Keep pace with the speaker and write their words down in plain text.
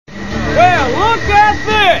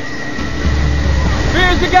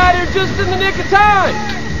superheroes that got here just in the nick of time.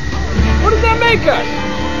 What does that make us?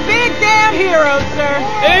 Big damn heroes, sir.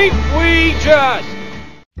 Ain't we just?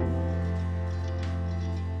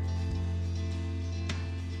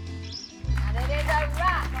 And it is a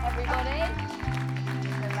wrap, everybody.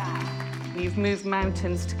 It's a wrap. You've moved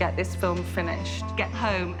mountains to get this film finished. Get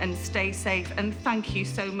home and stay safe, and thank you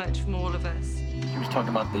so much from all of us. He was talking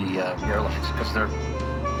about the airlines because they're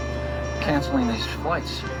canceling these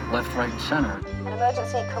flights left, right, and center. An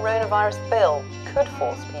emergency coronavirus bill could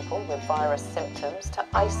force people with virus symptoms to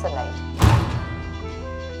isolate.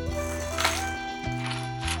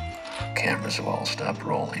 Cameras have all stopped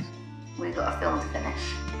rolling. We've got a film to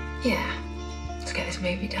finish. Yeah, let's get this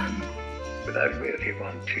movie done. But I really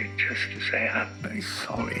want you just to say I'm very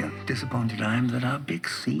sorry and disappointed I am that our big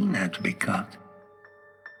scene had to be cut.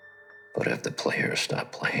 But if the players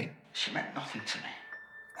stop playing, She meant nothing to me.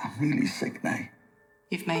 I'm really sick now.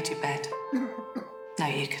 You've made your bed. Now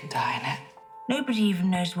you can die in it. Nobody even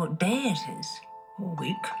knows what day it is, or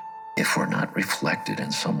week. if we're not reflected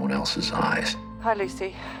in someone else's eyes, Hi,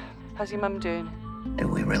 Lucy. How's your mum doing? do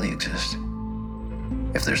we really exist?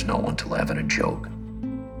 If there's no one to laugh at a joke,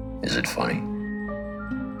 is it funny?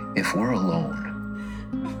 If we're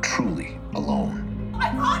alone, truly alone, I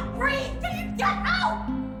can't breathe! Can you get out?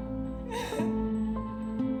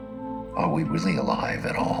 are we really alive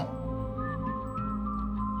at all?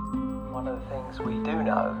 One of the things we do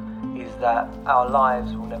know is that our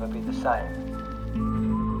lives will never be the same.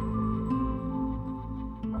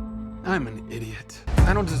 I'm an idiot.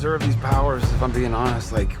 I don't deserve these powers, if I'm being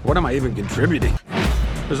honest. Like, what am I even contributing?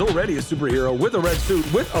 There's already a superhero with a red suit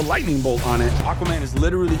with a lightning bolt on it. Aquaman is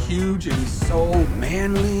literally huge and he's so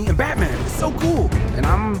manly. And Batman is so cool. And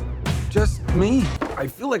I'm just me. I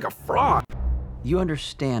feel like a fraud. You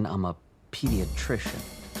understand I'm a pediatrician,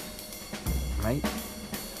 right?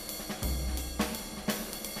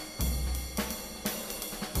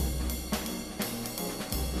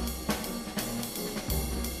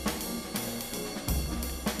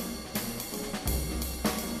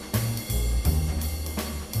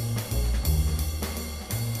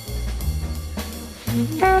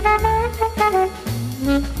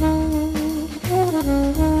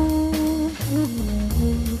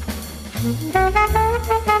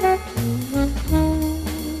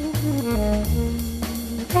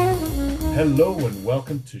 Hello and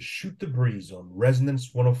welcome to Shoot the Breeze on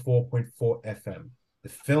Resonance 104.4 FM, the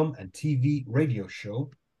film and TV radio show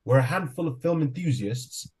where a handful of film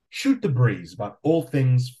enthusiasts shoot the breeze about all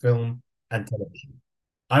things film and television.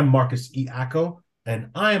 I'm Marcus E. Acko, and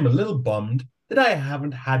I am a little bummed that I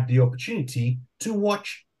haven't had the opportunity to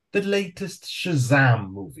watch the latest SHAZAM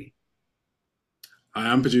movie. Hi,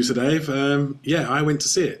 I'm producer Dave. I went to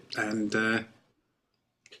see it, and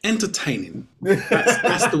entertaining.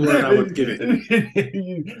 That's the word I would give it.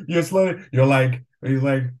 You're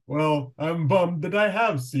like, well, I'm bummed that I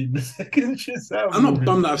have seen the second SHAZAM I'm not movie.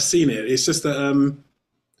 bummed that I've seen it. It's just that,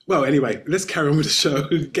 well, anyway, let's carry on with the show.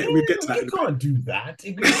 We'll get to that. You can't do that.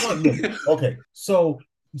 You can't. Okay, so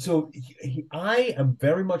I am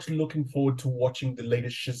very much looking forward to watching the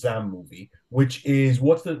latest SHAZAM movie, which is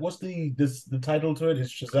what's the title to it? Is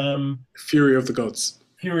SHAZAM Fury of the Gods.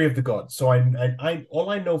 Fury of the Gods. So I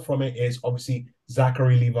all I know from it is obviously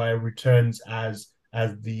Zachary Levi returns as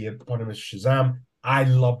the eponymous SHAZAM. I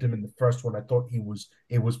loved him in the first one. I thought it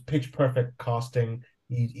was pitch perfect casting.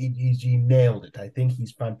 He nailed it. I think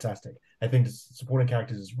he's fantastic. I think the supporting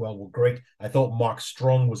characters as well were great. I thought Mark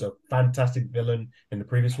Strong was a fantastic villain in the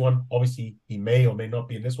previous one. Obviously, he may or may not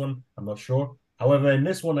be in this one. I'm not sure. However, in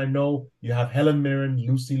this one, I know you have Helen Mirren,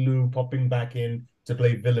 Lucy Liu popping back in to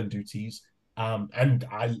play villain duties. And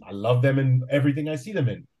I love them in everything I see them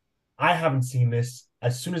in. I haven't seen this.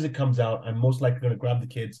 As soon as it comes out, I'm most likely going to grab the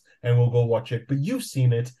kids and we'll go watch it. But you've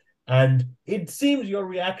seen it. And it seems your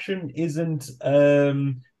reaction isn't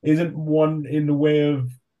one in the way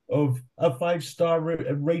of a 5-star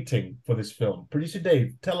rating for this film. Producer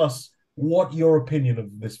Dave, tell us what your opinion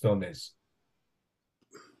of this film is.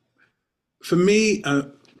 For me,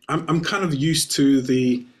 I'm kind of used to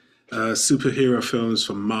the superhero films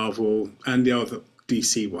from Marvel and the other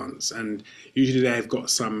DC ones, and usually they've got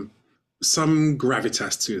some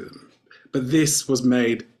gravitas to them. But this was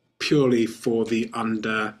made purely for the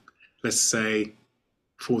under, let's say,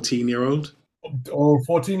 14-year-old. Or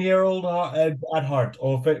 14-year-old at heart,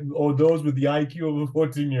 or those with the IQ of a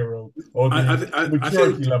 14-year-old, or the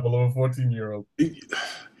maturity level of a 14-year-old.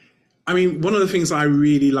 I mean, one of the things I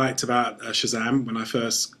really liked about SHAZAM when I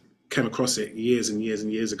first came across it years and years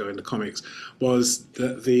and years ago in the comics was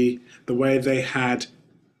the way they had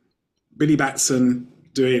Billy Batson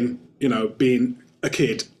doing, being a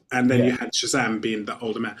kid and then you had Shazam being the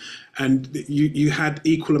older man, and you had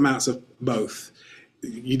equal amounts of both.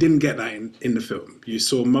 You didn't get that in the film. You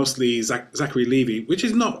saw mostly Zachary Levi, which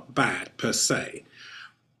is not bad per se,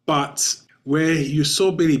 but where you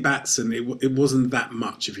saw Billy Batson, it wasn't that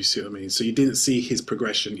much, if you see what I mean. So you didn't see his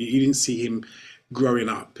progression. You didn't see him growing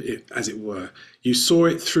up, as it were. You saw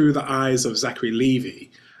it through the eyes of Zachary Levi,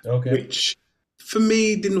 which for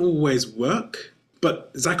me didn't always work.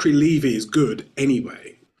 But Zachary Levi is good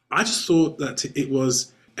anyway. I just thought that it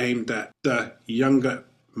was aimed at the younger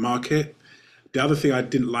market. The other thing I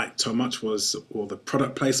didn't like so much was the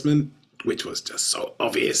product placement, which was just so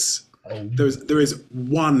obvious. There is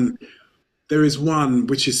one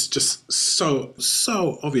which is just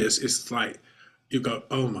so obvious. It's like you go,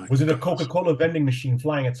 oh my! Was it a Coca-Cola vending machine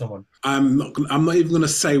flying at someone? I'm not even going to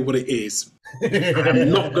say what it is. I'm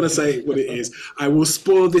not going to say what it is. I will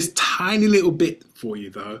spoil this tiny little bit for you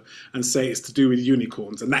though, and say it's to do with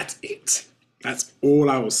unicorns, and that's it. That's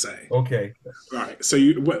all I will say. Okay. Right. So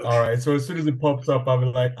all right. So as soon as it pops up, I'll be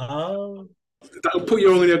like, oh. That'll put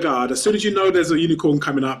you on your guard. As soon as you know there's a unicorn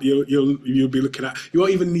coming up, you'll be looking at. You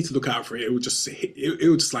won't even need to look out for it. It will just hit. It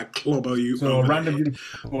will just like clobber you. So a random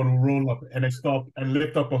unicorn will roll up and they stop and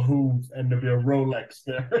lift up a hoof, and there'll be a Rolex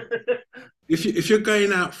there. If you're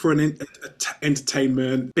going out for an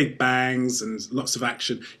entertainment, big bangs and lots of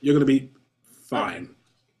action, you're going to be fine.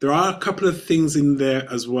 There are a couple of things in there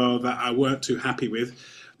as well that I weren't too happy with.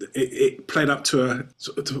 It played up to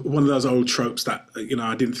one of those old tropes that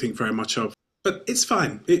I didn't think very much of. But it's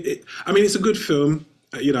fine. I mean, it's a good film.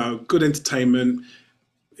 Good entertainment.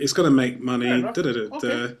 It's going to make money.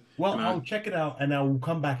 Okay. Well, I'll check it out, and I will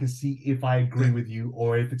come back and see if I agree with you,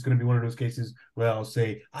 or if it's going to be one of those cases where I'll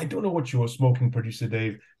say, I don't know what you were smoking, producer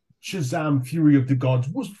Dave. Shazam! Fury of the Gods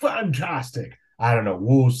was fantastic. I don't know.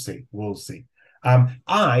 We'll see.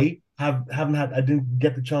 I didn't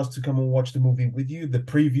get the chance to come and watch the movie with you, the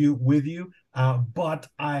preview with you, but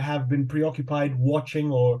I have been preoccupied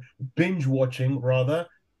watching, or binge watching rather,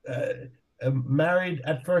 Married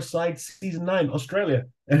at First Sight season 9, Australia.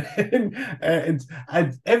 and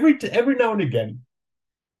every now and again,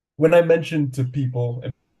 when I mention to people,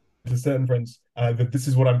 to certain friends, that this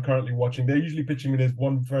is what I'm currently watching, they're usually pitching me. There's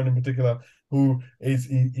one friend in particular who is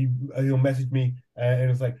he'll message me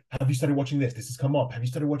and it's like, have you started watching this? This has come up. Have you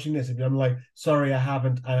started watching this? And I'm like, sorry, I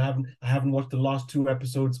haven't watched the last 2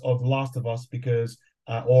 episodes of The Last of Us because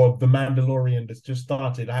or The Mandalorian that's just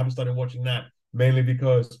started. I haven't started watching that, mainly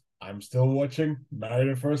because I'm still watching Married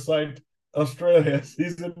at First Sight Australia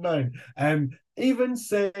season 9. And even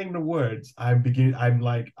saying the words, I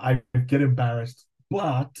get embarrassed.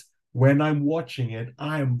 But when I'm watching it,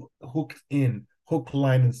 I'm hook,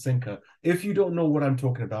 line, and sinker. If you don't know what I'm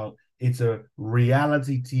talking about, it's a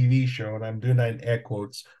reality TV show, and I'm doing that in air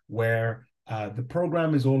quotes, where the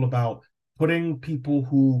program is all about putting people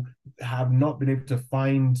who have not been able to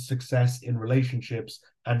find success in relationships.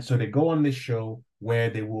 And so they go on this show where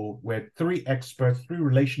 3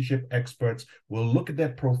 relationship experts will look at their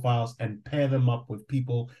profiles and pair them up with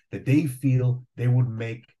people that they feel they would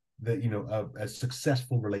make a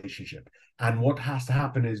successful relationship. And what has to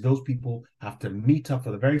happen is those people have to meet up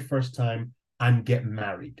for the very first time and get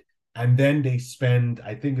married. And then they spend,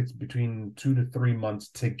 I think it's between 2 to 3 months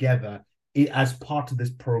together as part of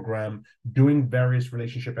this program, doing various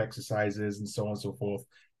relationship exercises and so on and so forth,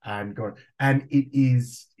 and going. And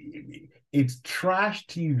it's trash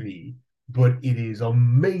TV, but it is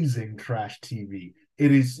amazing trash TV.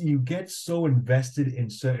 It is, you get so invested in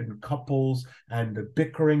certain couples and the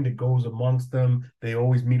bickering that goes amongst them. They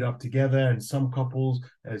always meet up together, and some couples,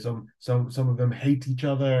 some of them hate each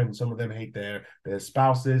other, and some of them hate their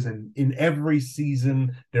spouses. And in every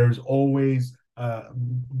season, there's always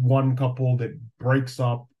one couple that breaks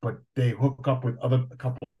up, but they hook up with other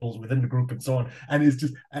couples within the group and so on. And it's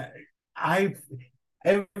just,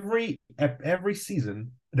 every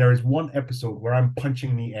season there is one episode where I'm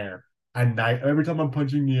punching the air. And every time I'm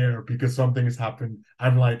punching the air because something has happened,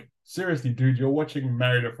 I'm like, seriously, dude, you're watching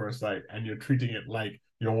Married at First Sight and you're treating it like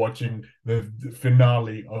you're watching the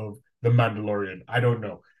finale of The Mandalorian. I don't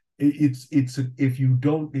know.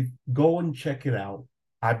 Go and check it out.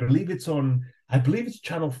 I believe it's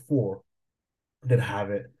Channel 4 that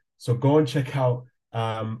have it. So go and check out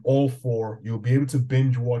all 4. You'll be able to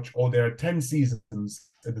binge watch. There are 10 seasons.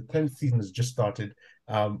 The 10th season has just started.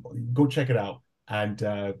 Go check it out. And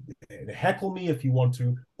heckle me if you want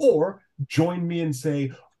to, or join me and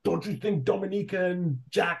say, don't you think Dominica and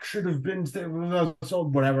Jack should have been so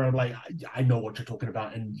whatever. I'm like, I know what you're talking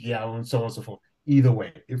about, and and so on and so forth. Either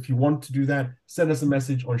way, if you want to do that, send us a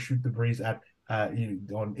message on Shoot the Breeze on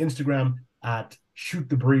Instagram, at Shoot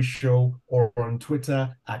the Breeze Show or on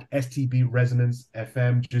Twitter at STB Resonance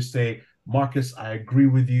FM. Just say, Marcus, I agree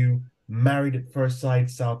with you. Married at First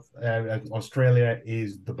Sight, Australia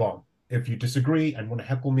is the bomb. If you disagree and want to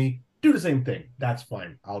heckle me, do the same thing. That's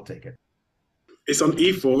fine. I'll take it. It's on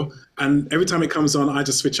E4, and every time it comes on, I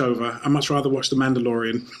just switch over. I much rather watch The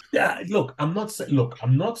Mandalorian. Yeah, look, I'm not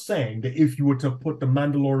saying that if you were to put The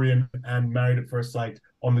Mandalorian and Married at First Sight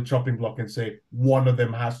on the chopping block and say one of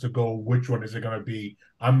them has to go, which one is it going to be?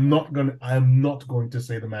 I'm not going to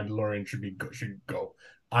say The Mandalorian should go.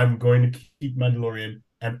 I'm going to keep Mandalorian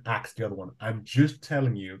and axe the other one. I'm just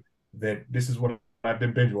telling you that this is what I've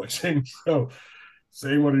been binge watching. So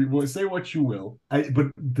say what you will. But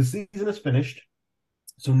the season is finished.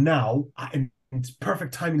 So now, and it's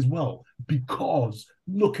perfect timing as well, because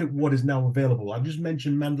look at what is now available. I've just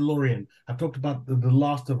mentioned Mandalorian. I've talked about The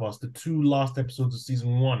Last of Us. The 2 last episodes of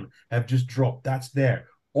season 1 have just dropped. That's there.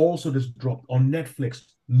 Also just dropped on Netflix.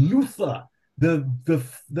 Luther, the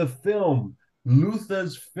film,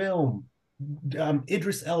 Luther's film,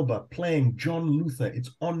 Idris Elba playing John Luther.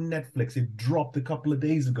 It's on Netflix. It dropped a couple of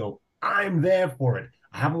days ago. I'm there for it.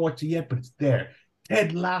 I haven't watched it yet, but it's there.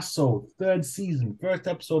 Ted Lasso, 3rd season, 1st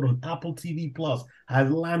episode on Apple TV Plus has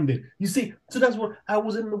landed. You see, so that's what I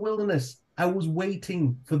was in the wilderness. I was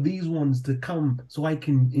waiting for these ones to come so I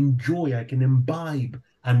can enjoy, I can imbibe.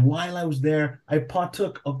 And while I was there, I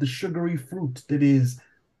partook of the sugary fruit that is,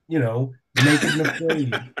 Naked and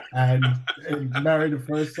Afraid and Married at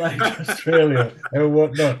First Sight Australia and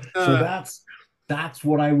whatnot. So that's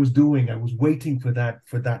what I was doing. I was waiting for that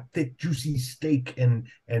thick, juicy steak, and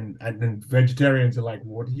vegetarians are like,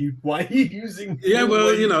 why are you using? Yeah,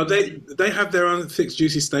 well, they have their own thick,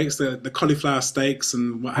 juicy steaks, the cauliflower steaks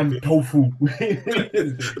and what have you. Tofu,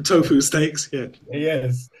 tofu steaks, yeah.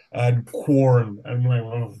 Yes, and corn. I'm like,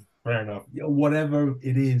 oh, fair enough. Whatever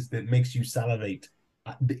it is that makes you salivate,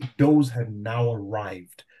 those have now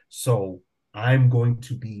arrived. So I'm going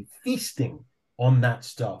to be feasting on that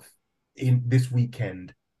stuff in this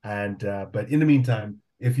weekend, and but in the meantime,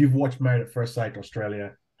 if you've watched Married at First Sight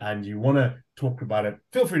Australia and you want to talk about it,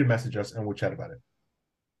 feel free to message us and we'll chat about it.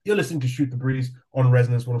 You're listening to Shoot the Breeze on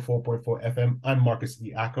Resonance 104.4 FM. I'm Marcus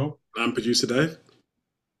E. Acko. I'm producer Dave,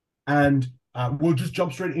 and we'll just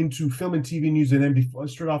jump straight into film and TV news, and then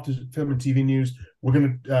straight after film and TV news, we're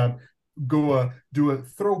gonna go do a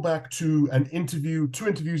throwback to two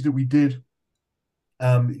interviews that we did.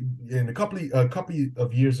 In a couple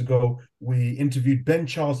of years ago, we interviewed Ben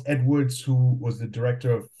Charles Edwards, who was the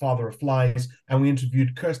director of Father of Flies, and we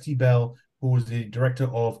interviewed Kirsty Bell, who was the director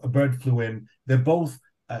of A Bird Flew In. They're both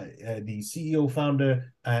the CEO,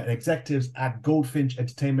 founder, and executives at Goldfinch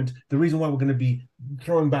Entertainment. The reason why we're going to be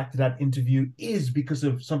throwing back to that interview is because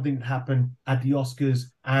of something that happened at the Oscars,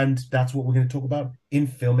 and that's what we're going to talk about in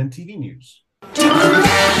film and TV news.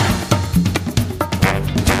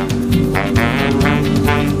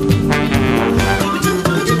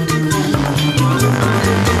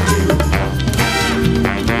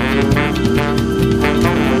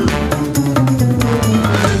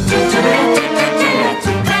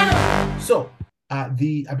 So, I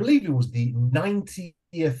believe it was the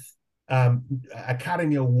 90th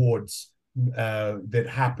Academy Awards that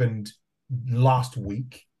happened last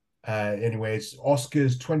week. Anyways,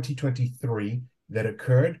 Oscars 2023 that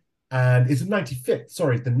occurred. And it's the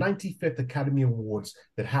 95th Academy Awards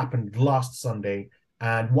that happened last Sunday.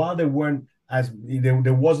 And while there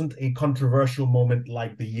wasn't a controversial moment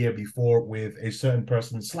like the year before with a certain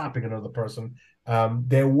person slapping another person,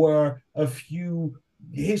 there were a few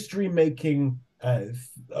history-making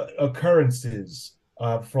occurrences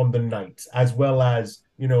from the night, as well as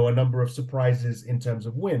a number of surprises in terms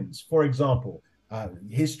of wins. For example,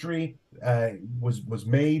 history was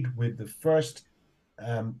made with the first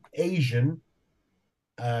Asian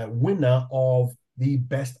winner of the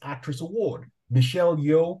Best Actress Award. Michelle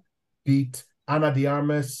Yeoh beat Ana de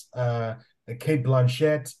Armas, Cate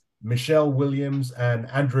Blanchett, Michelle Williams, and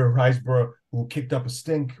Andrea Riseborough, who kicked up a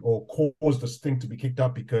stink or caused a stink to be kicked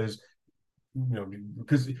up because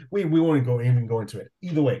we won't even go into it.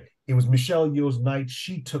 Either way, it was Michelle Yeoh's night.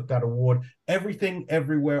 She took that award. Everything,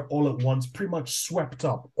 Everywhere, All at Once, pretty much swept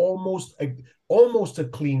up, almost a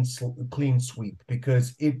clean sweep,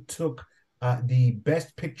 because it took the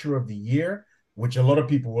Best Picture of the Year, which a lot of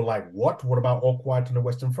people were like, what about All Quiet on the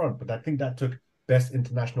Western Front? But I think that took Best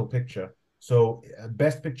International Picture. So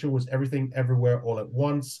Best Picture was Everything, Everywhere, All at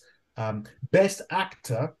Once. Best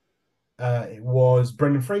Actor was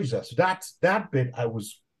Brendan Fraser. So that bit I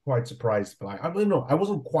was quite surprised by. I don't know. I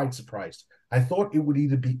wasn't quite surprised. I thought it would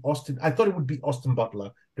be Austin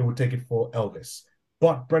Butler that would take it for Elvis.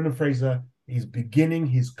 But Brendan Fraser, He's beginning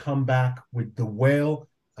his comeback with The Whale.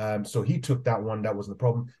 So he took that one. That wasn't the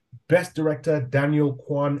problem. Best director, Daniel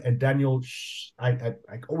Kwan and Daniel, I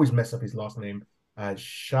always mess up his last name,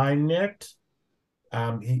 Scheinert.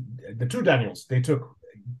 The two Daniels, they took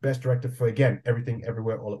best director for, again, Everything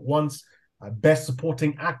Everywhere All at Once. Best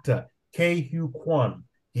supporting actor, Ke-Huy Quan.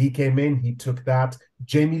 He came in, he took that.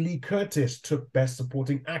 Jamie Lee Curtis took best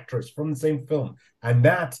supporting actress from the same film. And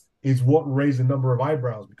that is what raised a number of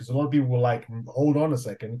eyebrows, because a lot of people were like, hold on a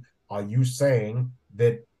second, are you saying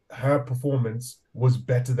that her performance was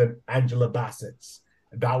better than Angela Bassett's?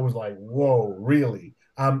 That was like, whoa, really?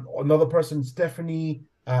 Another person, Stephanie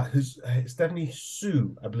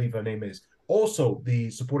Sue, I believe her name is, also the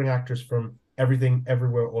supporting actress from Everything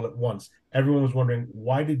Everywhere All at Once. Everyone was wondering,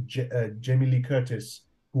 why did Jamie Lee Curtis,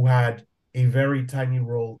 who had a very tiny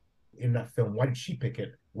role in that film, why did she pick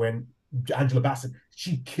it when Angela Bassett,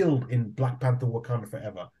 she killed in Black Panther Wakanda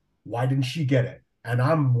Forever? Why didn't she get it? And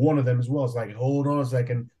I'm one of them as well. It's like, hold on a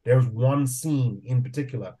second. There's one scene in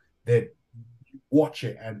particular that you watch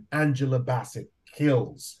it and Angela Bassett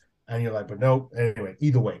kills. And you're like, but no. Anyway,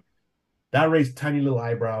 either way, that raised tiny little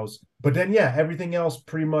eyebrows. But then, yeah, everything else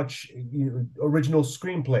pretty much, original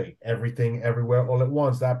screenplay, Everything Everywhere All at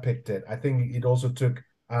Once, that picked it. I think it also took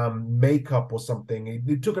makeup or something.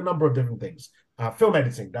 It took a number of different things. Film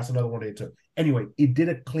editing, that's another one they took. Anyway, it did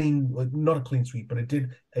a clean, not a clean sweep, but it did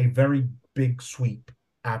a very big sweep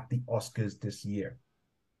at the Oscars this year.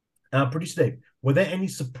 Producer Dave, were there any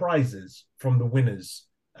surprises from the winners,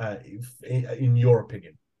 in your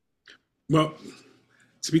opinion? Well,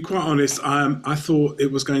 to be quite honest, I thought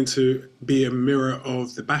it was going to be a mirror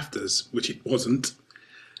of the BAFTAs, which it wasn't.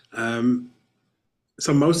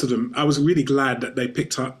 So most of them, I was really glad that they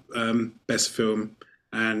picked up Best Film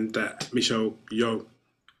and that Michelle Yeoh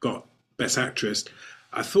got Best Actress.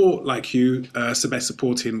 I thought, like you, Best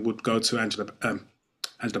Supporting would go to Angela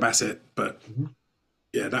Bassett, but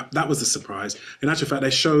yeah, that was a surprise. In actual fact, they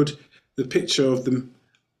showed the picture of them,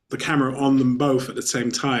 the camera on them both at the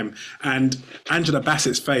same time, and Angela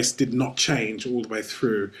Bassett's face did not change all the way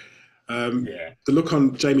through. The look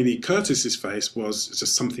on Jamie Lee Curtis's face was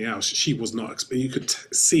just something else. She was not. You could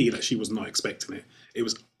see that she was not expecting it. It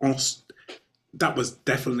was that was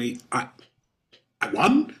definitely I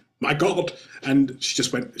won. My God! And she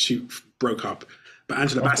just went. She broke up. But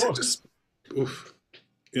Angela Bassett just, oof,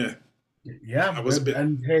 yeah. Yeah, I was a bit.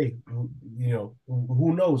 And hey,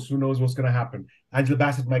 who knows? Who knows what's going to happen? Angela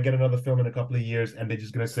Bassett might get another film in a couple of years, and they're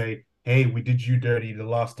just going to say, "Hey, we did you dirty the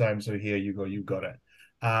last time, so here you go, you got it."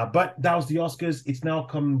 But that was the Oscars. It's now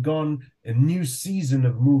come and gone. A new season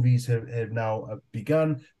of movies have now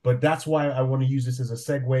begun. But that's why I want to use this as a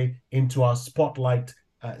segue into our spotlight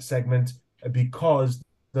segment, because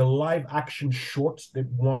the live action short that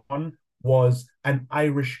won was An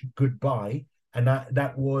Irish Goodbye. And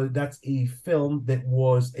that's a film that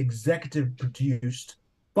was executive produced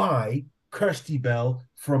by Kirsty Bell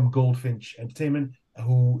from Goldfinch Entertainment,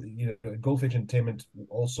 who, Goldfinch Entertainment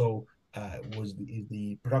also was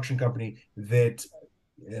the production company that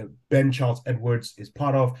Ben Charles Edwards is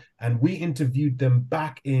part of. And we interviewed them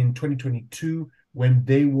back in 2022 when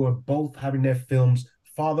they were both having their films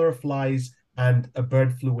Father of Flies and A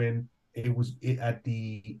Bird Flew In. It was at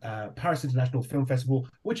the Paris International Film Festival,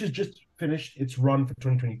 which has just finished its run for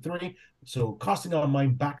 2023. So casting our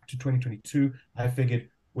mind back to 2022, I figured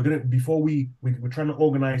we're trying to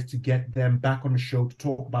organize to get them back on the show to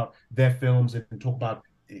talk about their films and talk about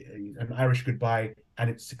An Irish Goodbye and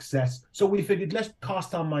its success. So we figured, let's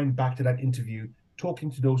cast our mind back to that interview,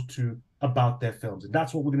 talking to those two about their films. And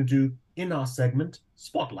that's what we're going to do in our segment,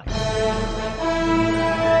 Spotlight.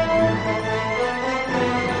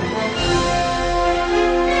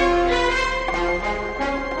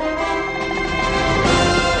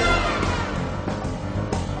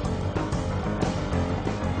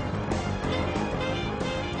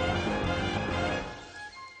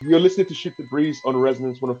 You're listening to Shoot the Breeze on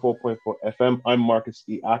Resonance 104.4 FM. I'm Marcus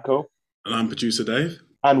E. Acko. And I'm producer Dave.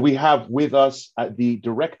 And we have with us the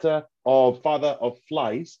director of Father of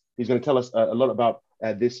Flies. He's going to tell us a lot about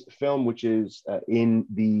this film, which is in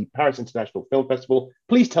the Paris International Film Festival.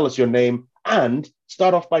 Please tell us your name and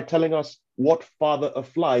start off by telling us what Father of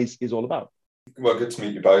Flies is all about. Well, good to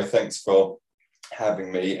meet you both. Thanks for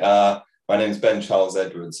having me. My name is Ben Charles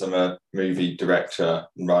Edwards. I'm a movie director,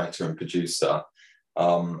 writer and producer.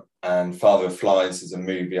 And Father of Flies is a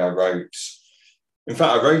movie I wrote. In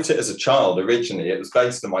fact, I wrote it as a child originally. It was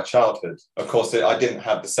based on my childhood. Of course, I didn't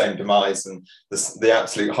have the same demise and the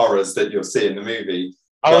absolute horrors that you'll see in the movie.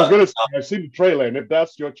 I was going to say, I've seen the trailer, and if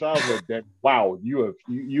that's your childhood, then wow, you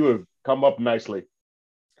have come up nicely.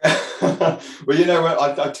 Well, you know,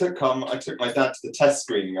 I took my dad to the test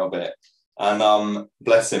screening of it, and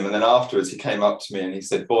bless him. And then afterwards, he came up to me and he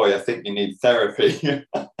said, "Boy, I think you need therapy."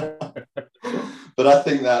 But I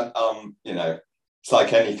think that you know, it's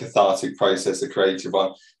like any cathartic process, a creative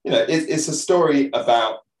one. You know, it's a story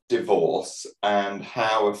about divorce and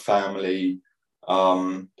how a family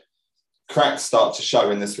cracks start to show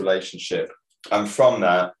in this relationship, and from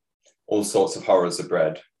that, all sorts of horrors are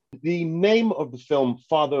bred. The name of the film,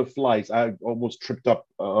 Father of Flies, I almost tripped up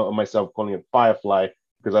on myself calling it Firefly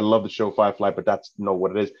because I love the show Firefly, but that's not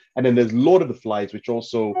what it is. And then there's Lord of the Flies, which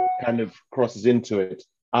also kind of crosses into it.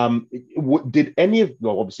 Did any of,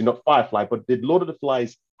 well, obviously not Firefly, but did Lord of the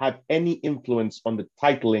Flies have any influence on the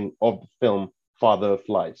titling of the film, Father of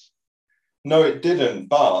Flies? No, it didn't.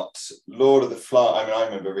 But Lord of the Flies, I mean, I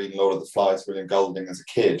remember reading Lord of the Flies, William Golding, as a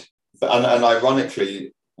kid. And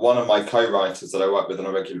ironically, one of my co-writers that I work with on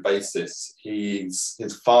a regular basis,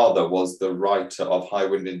 his father was the writer of High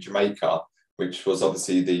Wind in Jamaica, which was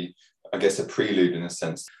obviously I guess a prelude in a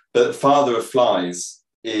sense. But Father of Flies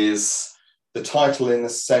is the title, in a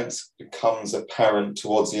sense, becomes apparent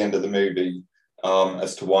towards the end of the movie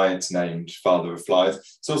as to why it's named Father of Flies.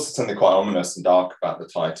 It's also something quite ominous and dark about the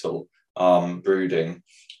title, brooding,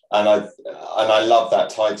 and I love that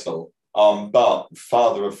title. But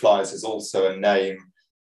Father of Flies is also a name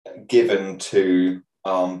given to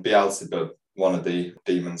Beelzebub, one of the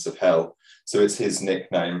demons of hell. So it's his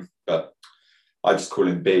nickname, but I just call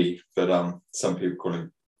him B, but some people call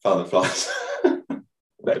him Father Flies.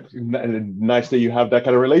 Nice that you have that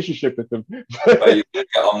kind of relationship with him. But you get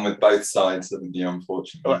on with both sides, haven't you,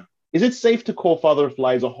 unfortunately. Is it safe to call Father of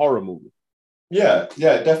Flies a horror movie? Yeah,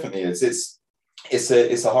 it definitely is. It's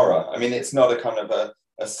a horror. I mean, it's not a kind of a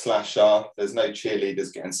slasher. There's no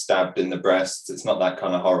cheerleaders getting stabbed in the breasts. It's not that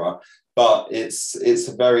kind of horror, but it's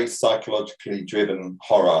a very psychologically driven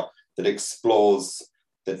horror that explores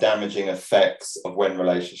the damaging effects of when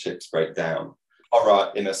relationships break down.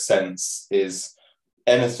 Horror, in a sense, is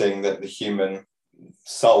anything that the human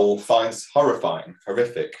soul finds horrifying,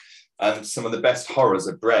 horrific, and some of the best horrors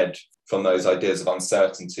are bred from those ideas of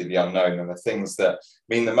uncertainty, the unknown, and the things that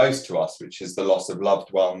mean the most to us, which is the loss of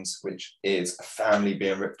loved ones, which is a family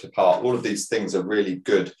being ripped apart. All of these things are really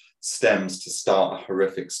good stems to start a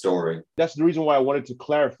horrific story. That's the reason why I wanted to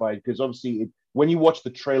clarify, because obviously when you watch the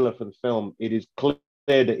trailer for the film, it is clear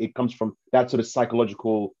that it comes from that sort of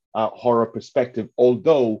psychological horror perspective,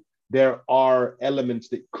 although there are elements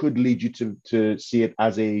that could lead you to see it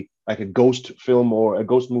as a ghost film or a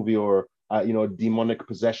ghost movie or a demonic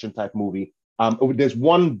possession type movie. There's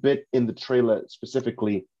one bit in the trailer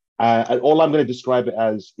specifically, all I'm going to describe it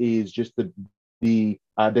as is just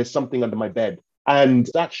there's something under my bed. And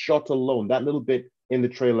that shot alone, that little bit in the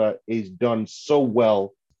trailer is done so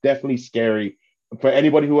well, definitely scary. For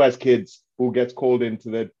anybody who has kids, who gets called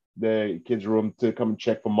into the kids' room to come and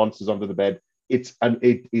check for monsters under the bed, it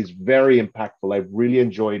is very impactful. I really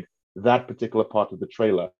enjoyed that particular part of the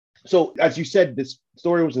trailer. So, as you said, this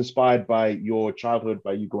story was inspired by your childhood,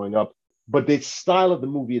 by you growing up, but the style of the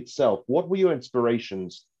movie itself, what were your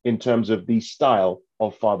inspirations in terms of the style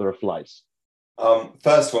of Father of Flies?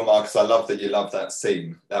 First of all, Marcus, I love that you love that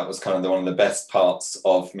scene. That was kind of one of the best parts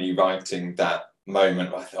of me writing that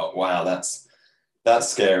moment. I thought, wow, that's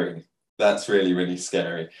scary. That's really, really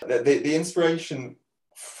scary. The inspiration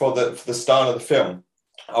for the style of the film,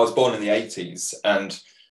 I was born in the 80s, and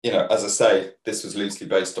as I say, this was loosely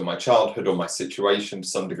based on my childhood or my situation to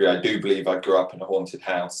some degree. I do believe I grew up in a haunted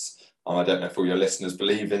house. I don't know if all your listeners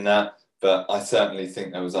believe in that, but I certainly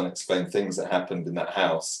think there was unexplained things that happened in that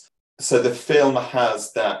house. So the film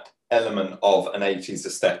has that element of an 80s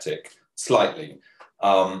aesthetic, slightly.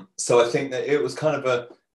 So I think that it was kind of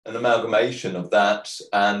an amalgamation of that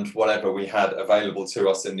and whatever we had available to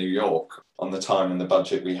us in New York on the time and the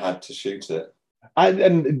budget we had to shoot it.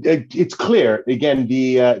 And it's clear, again,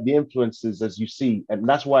 the influences, as you see, and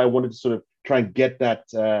that's why I wanted to sort of try and get that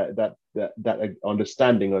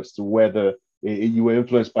understanding as to whether you were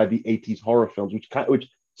influenced by the 80s horror films, which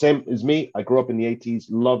same as me. I grew up in the 80s,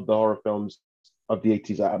 loved the horror films of the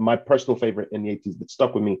 80s. My personal favorite in the 80s that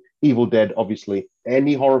stuck with me, Evil Dead, obviously.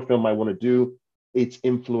 Any horror film I want to do, it's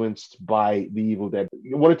influenced by the Evil Dead.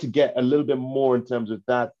 You wanted to get a little bit more in terms of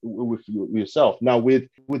that with yourself. Now, with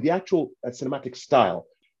the actual cinematic style,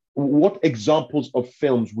 what examples of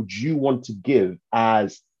films would you want to give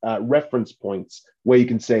as reference points where you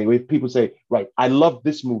can say, if people say, right, I love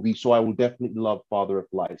this movie, so I will definitely love Father of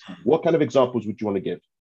Flies. What kind of examples would you want to give?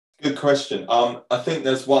 Good question. I think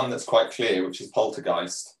there's one that's quite clear, which is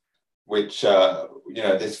Poltergeist, which,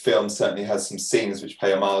 this film certainly has some scenes which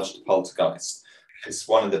pay homage to Poltergeist. it's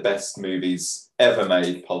one of the best movies ever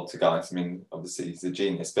made, Poltergeist. I mean, obviously he's a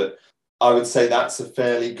genius, but I would say that's a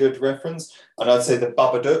fairly good reference. And I'd say the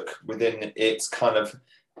Babadook, within its kind of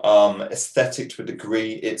aesthetic to a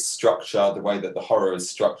degree, its structure, the way that the horror is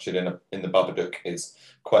structured in the Babadook is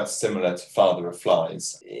quite similar to Father of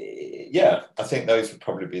Flies. Yeah, I think those would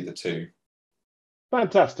probably be the two.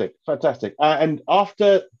 Fantastic. And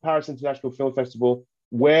after Paris International Film Festival,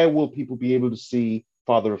 where will people be able to see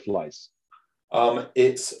Father of Flies?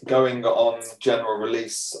 It's going on general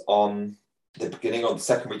release on the beginning of the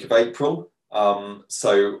second week of April.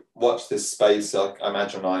 So watch this space. I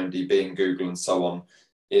imagine IMDb and Google and so on.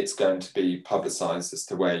 It's going to be publicised as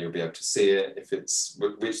to where you'll be able to see it, if it's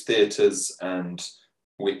which theatres and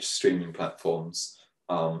which streaming platforms.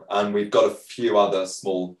 And we've got a few other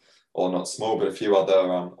small, or not small, but a few other,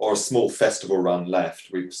 or a small festival run left.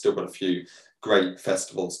 We've still got a few great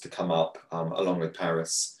festivals to come up along with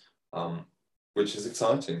Paris, which is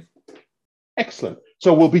exciting. Excellent.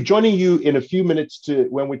 So we'll be joining you in a few minutes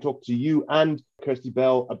when we talk to you and Kirsty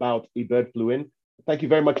Bell about A Bird Flew In. Thank you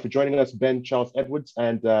very much for joining us, Ben Charles Edwards,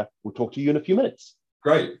 and we'll talk to you in a few minutes.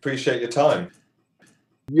 Great. Appreciate your time.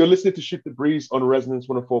 You're listening to Shoot the Breeze on Resonance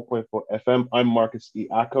 104.4 FM. I'm Marcus E.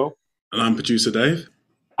 Acko. And I'm producer Dave.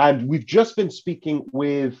 And we've just been speaking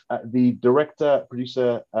with the director,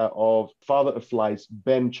 producer of Father of Flies,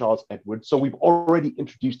 Ben Charles Edwards. So we've already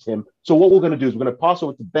introduced him. So what we're going to do is we're going to pass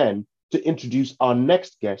over to Ben to introduce our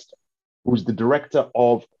next guest, who's the director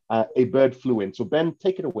of A Bird Flew In. So Ben,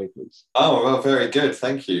 take it away, please. Oh, well, very good.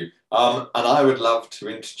 Thank you. And I would love to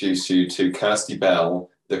introduce you to Kirsty Bell,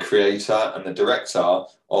 the creator and the director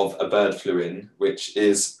of A Bird Flew In, which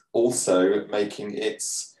is also making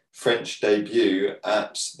its French debut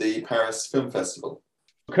at the Paris Film Festival.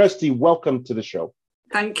 Kirsty, welcome to the show.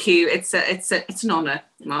 Thank you. It's an honour,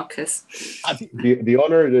 Marcus. The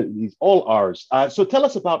honour is all ours. So tell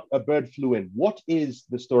us about A Bird Flew In. What is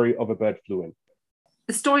the story of A Bird Flew In?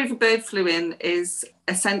 The story of A Bird Flew In is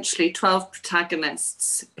essentially 12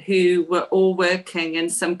 protagonists who were all working in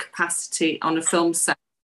some capacity on a film set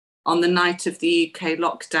on the night of the UK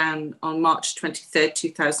lockdown on March 23rd,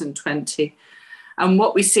 2020. And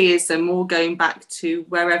what we see is them all going back to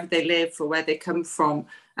wherever they live or where they come from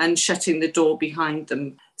and shutting the door behind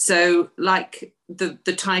them. So like the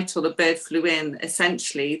title, A Bird Flew In,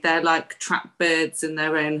 essentially, they're like trapped birds in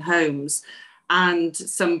their own homes. And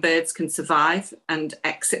some birds can survive and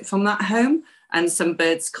exit from that home, and some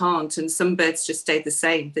birds can't. And some birds just stay the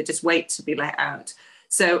same. They just wait to be let out.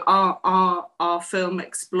 So our film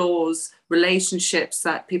explores relationships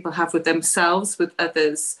that people have with themselves, with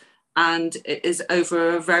others, and it is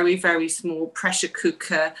over a very, very small pressure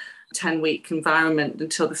cooker 10-week environment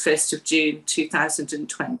until the 1st of June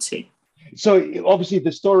 2020. So obviously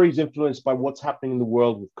the story is influenced by what's happening in the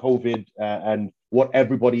world with COVID and what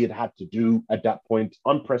everybody had to do at that point,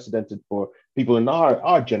 unprecedented for people in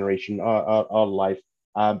our generation, our life,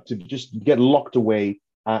 to just get locked away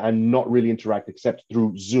and not really interact except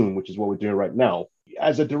through Zoom, which is what we're doing right now.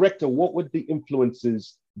 As a director, what were the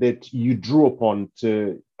influences that you drew upon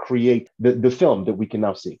to create the film that we can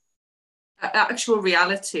now see? Actual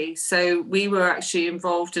reality. So we were actually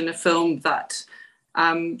involved in a film that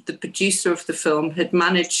the producer of the film had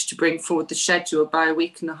managed to bring forward the schedule by a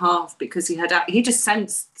week and a half because he just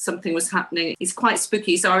sensed something was happening. He's quite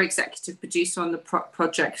spooky. He's our executive producer on the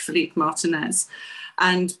project, Philippe Martinez.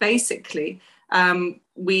 And basically,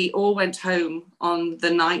 we all went home on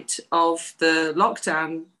the night of the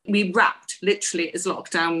lockdown. We wrapped literally as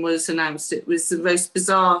lockdown was announced. It was the most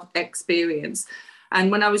bizarre experience. And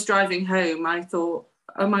when I was driving home, I thought,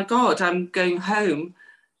 oh my God, I'm going home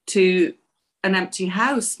to an empty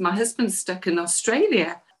house. My husband's stuck in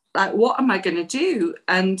Australia. Like, what am I going to do?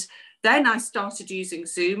 And then I started using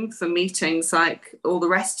Zoom for meetings like all the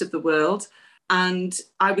rest of the world. And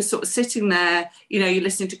I was sort of sitting there, you're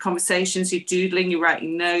listening to conversations, you're doodling, you're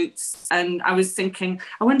writing notes. And I was thinking,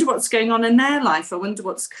 I wonder what's going on in their life. I wonder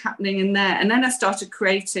what's happening in there. And then I started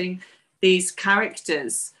creating these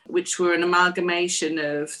characters, which were an amalgamation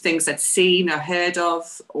of things I'd seen or heard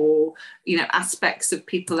of, or, aspects of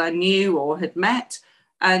people I knew or had met.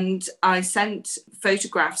 And I sent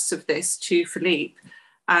photographs of this to Philippe,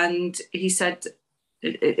 and he said,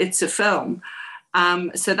 it's a film.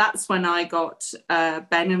 So that's when I got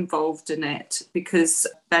Ben involved in it, because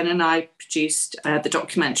Ben and I produced the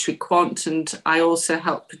documentary Quant, and I also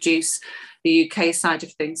helped produce the UK side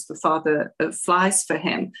of things for Father of Flies for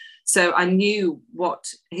him. So I knew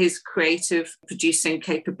what his creative producing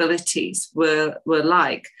capabilities were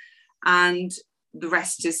like. And the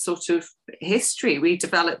rest is sort of history. We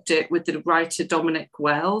developed it with the writer Dominic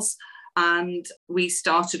Wells. And we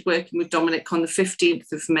started working with Dominic on the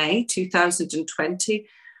 15th of May, 2020.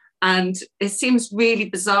 And it seems really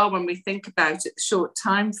bizarre when we think about it, the short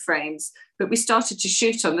time frames, but we started to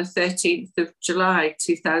shoot on the 13th of July,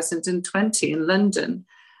 2020 in London.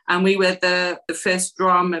 And we were the first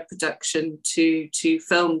drama production to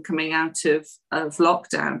film coming out of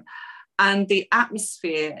lockdown. And the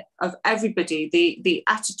atmosphere of everybody, the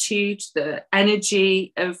attitude, the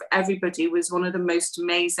energy of everybody was one of the most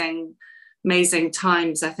amazing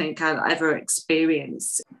times I think I'll ever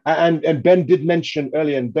experience. And Ben did mention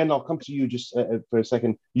earlier, and Ben, I'll come to you just for a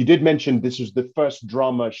second. You did mention this was the first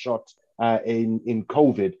drama shot in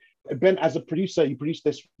COVID. Ben, as a producer, you produced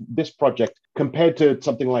this project compared to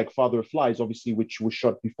something like Father of Flies, obviously, which was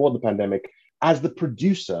shot before the pandemic. As the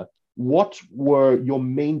producer, what were your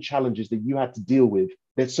main challenges that you had to deal with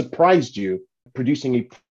that surprised you producing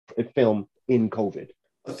a film in COVID?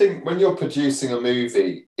 I think when you're producing a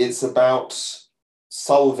movie, it's about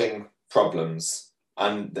solving problems.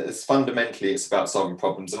 And fundamentally, it's about solving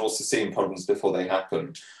problems and also seeing problems before they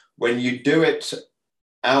happen. When you do it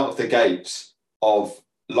out of the gate of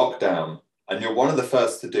lockdown, and you're one of the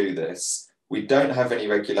first to do this, we don't have any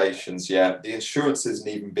regulations yet. The insurance isn't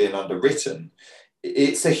even being underwritten.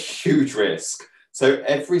 It's a huge risk. So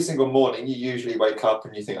every single morning you usually wake up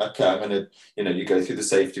and you think, okay, I'm going to, you go through the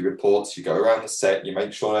safety reports, you go around the set, you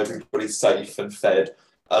make sure everybody's safe and fed,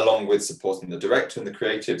 along with supporting the director and the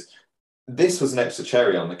creatives. This was an extra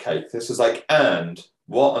cherry on the cake. This was like, and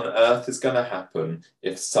what on earth is going to happen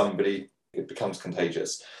if it becomes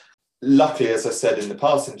contagious? Luckily, as I said in the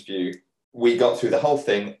past interview, we got through the whole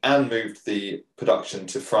thing and moved the production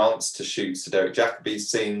to France to shoot Sir Derek Jacobi's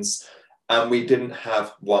scenes. And we didn't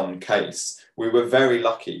have one case. We were very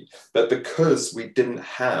lucky. But because we didn't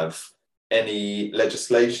have any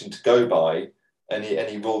legislation to go by,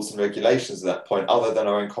 any rules and regulations at that point, other than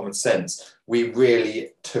our own common sense, we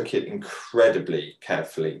really took it incredibly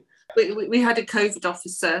carefully. We had a COVID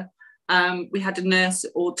officer. We had a nurse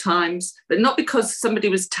at all times, but not because somebody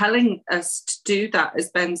was telling us to do that, as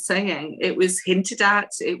Ben's saying. It was hinted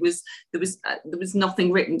at. There was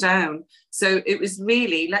nothing written down. So it was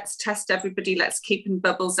really, let's test everybody. Let's keep in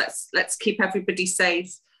bubbles. Let's keep everybody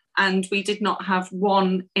safe. And we did not have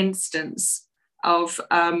one instance of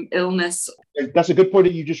illness. That's a good point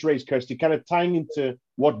that you just raised, Kirsty, kind of tying into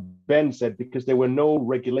what Ben said, because there were no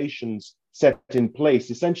regulations set in place.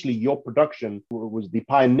 Essentially, your production was the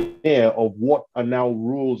pioneer of what are now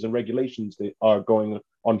rules and regulations that are going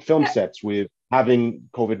on film sets with having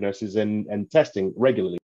COVID nurses and testing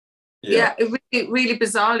regularly. Yeah, really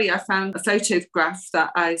bizarrely, I found a photograph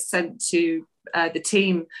that I sent to the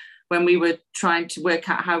team when we were trying to work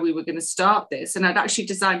out how we were going to start this. And I'd actually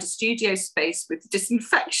designed a studio space with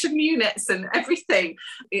disinfection units and everything.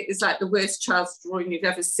 It is like the worst child's drawing you've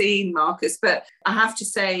ever seen, Marcus. But I have to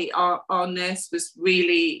say our nurse was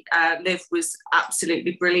really, Liv was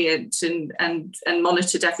absolutely brilliant and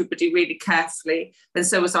monitored everybody really carefully. And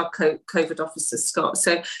so was our COVID officer, Scott.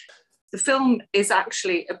 So the film is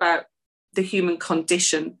actually about the human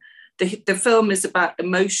condition. The film is about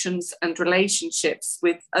emotions and relationships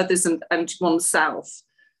with others and oneself.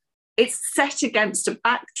 It's set against a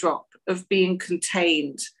backdrop of being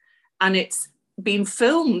contained, and it's been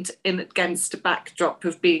filmed against a backdrop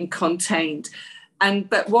of being contained.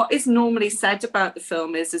 But what is normally said about the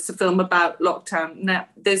film is it's a film about lockdown. Now,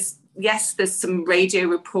 there's some radio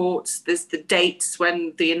reports, there's the dates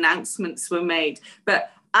when the announcements were made,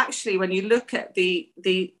 but actually, when you look at the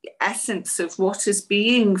essence of what is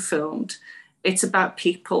being filmed, it's about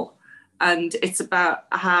people, and it's about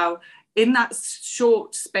how in that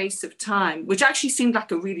short space of time, which actually seemed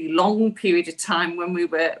like a really long period of time when we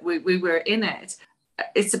were in it,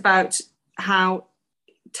 it's about how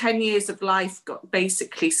 10 years of life got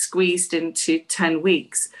basically squeezed into 10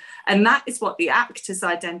 weeks. And that is what the actors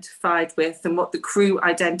identified with and what the crew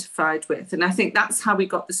identified with. And I think that's how we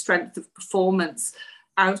got the strength of performance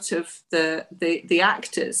out of the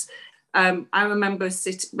actors. I remember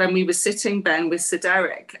when we were sitting, Ben, with Sir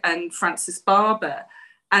Derek and Francis Barber,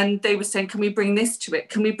 and they were saying, can we bring this to it?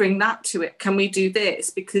 Can we bring that to it? Can we do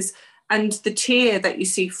this? And the tear that you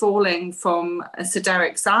see falling from Sir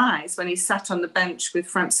Derek's eyes when he sat on the bench with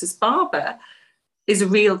Francis Barber is a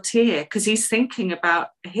real tear, because he's thinking about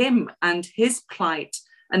him and his plight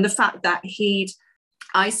and the fact that he'd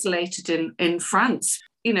isolated in France,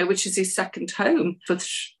 which is his second home, for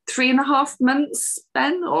 3.5 months,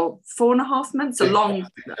 Ben, or 4.5 months, a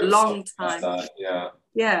long time.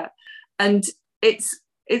 Yeah. And it's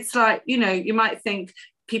like, you might think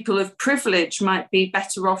people of privilege might be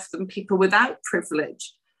better off than people without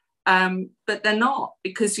privilege. But they're not,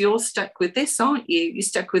 because you're stuck with this, aren't you? You're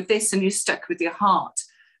stuck with this and you're stuck with your heart.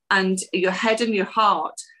 And your head and your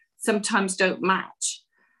heart sometimes don't match.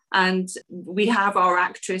 And we have our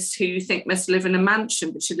actress who you think must live in a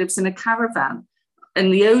mansion, but she lives in a caravan,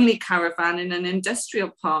 and the only caravan in an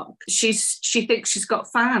industrial park. She thinks she's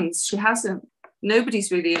got fans. She hasn't.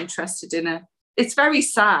 Nobody's really interested in her. It's very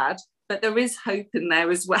sad, but there is hope in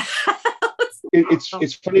there as well. It's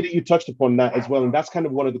funny that you touched upon that as well. And that's kind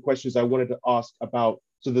of one of the questions I wanted to ask about.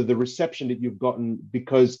 So the reception that you've gotten,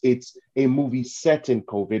 because it's a movie set in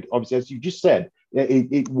COVID, obviously, as you just said,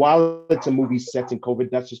 while it's a movie set in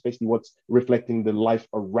COVID, that's just basically what's reflecting the life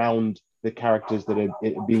around the characters that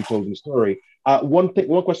are being told in the story. One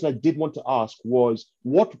question I did want to ask was,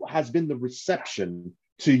 what has been the reception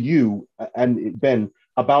to you and Ben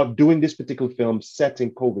about doing this particular film set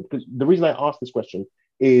in COVID? Because the reason I asked this question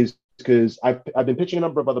is because I've been pitching a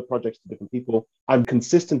number of other projects to different people, and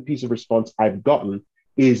consistent piece of response I've gotten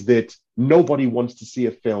is that nobody wants to see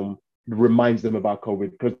a film that reminds them about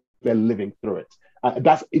COVID because they're living through it.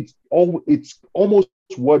 It's almost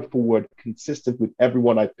word for word consistent with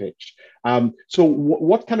everyone I pitched. So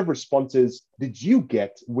what kind of responses did you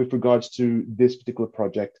get with regards to this particular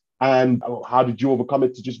project, and how did you overcome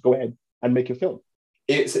it to just go ahead and make your film?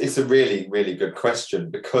 It's a really, really good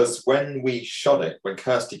question, because when we shot it, when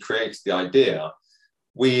Kirsty created the idea,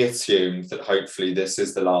 we assumed that hopefully this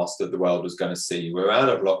is the last that the world was going to see. We were out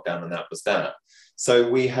of lockdown and that was that. So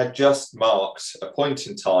we had just marked a point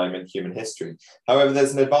in time in human history. However,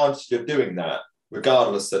 there's an advantage of doing that,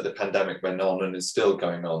 regardless that the pandemic went on and is still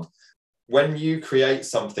going on. When you create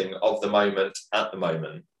something of the moment at the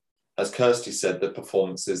moment, as Kirsty said, the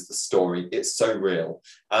performance is the story. It's so real.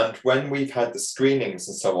 And when we've had the screenings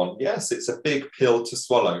and so on, yes, it's a big pill to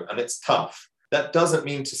swallow and it's tough. That doesn't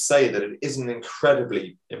mean to say that it isn't an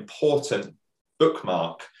incredibly important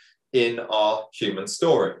bookmark in our human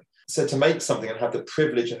story. So to make something and have the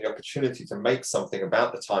privilege and the opportunity to make something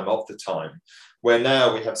about the time of the time, where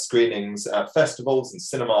now we have screenings at festivals and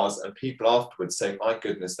cinemas and people afterwards saying, my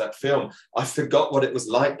goodness, that film, I forgot what it was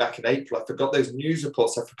like back in April. I forgot those news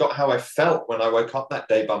reports. I forgot how I felt when I woke up that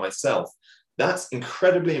day by myself. That's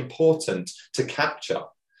incredibly important to capture.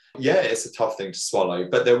 Yeah, it's a tough thing to swallow,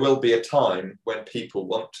 but there will be a time when people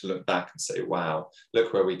want to look back and say, wow,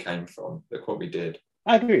 look where we came from. Look what we did.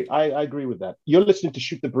 I agree. I agree with that. You're listening to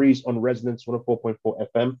Shoot the Breeze on Resonance 104.4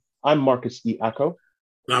 FM. I'm Marcus E. Acko.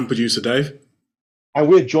 I'm producer Dave. And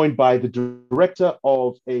we're joined by the director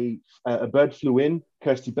of A Bird Flew In,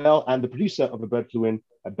 Kirsty Bell, and the producer of A Bird Flew In,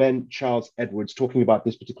 Ben Charles Edwards, talking about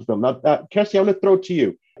this particular film. Now, Kirsty, I'm going to throw it to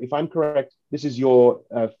you. If I'm correct, this is your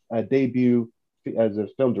debut as a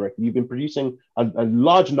film director. You've been producing a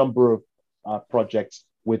large number of projects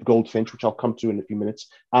with Goldfinch, which I'll come to in a few minutes.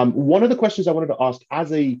 One of the questions I wanted to ask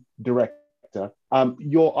as a director,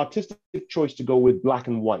 your artistic choice to go with black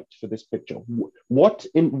and white for this picture, what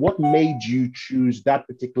made you choose that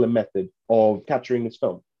particular method of capturing this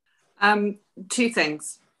film? Two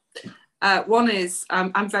things. One is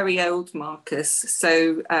I'm very old, Marcus,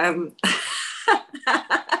 so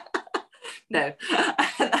no.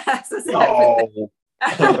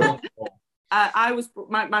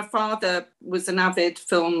 My father was an avid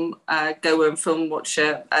film goer and film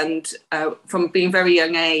watcher, and from being a very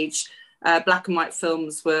young age, black and white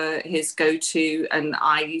films were his go-to, and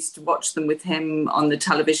I used to watch them with him on the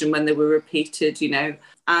television when they were repeated,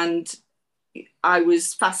 and I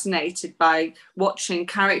was fascinated by watching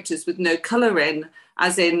characters with no colour in,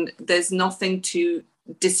 as in there's nothing to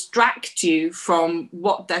distract you from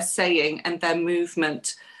what they're saying and their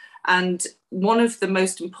movement. And one of the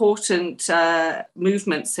most important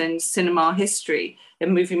movements in cinema history,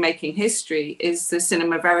 in movie making history, is the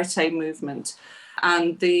cinema verite movement.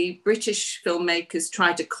 And the British filmmakers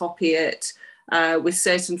tried to copy it with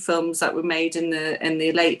certain films that were made in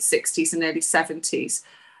the late 60s and early 70s.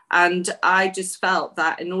 And I just felt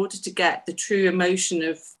that in order to get the true emotion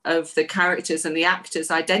of the characters and the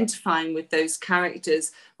actors identifying with those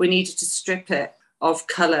characters, we needed to strip it of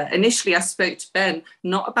colour. Initially, I spoke to Ben,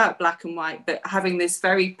 not about black and white, but having this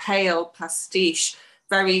very pale pastiche,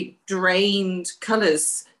 very drained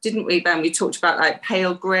colours, didn't we, Ben? We talked about like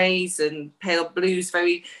pale greys and pale blues,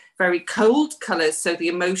 very, very cold colours, so the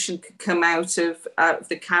emotion could come out of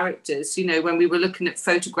the characters. When we were looking at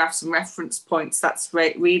photographs and reference points, that's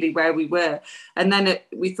really where we were. And then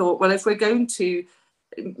we thought, well, if we're going to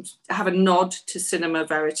have a nod to cinema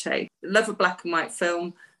verite, love a black and white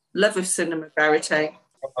film, love of cinema verite.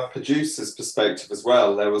 From a producer's perspective as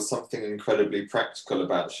well, there was something incredibly practical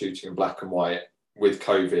about shooting in black and white with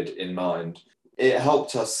COVID in mind. It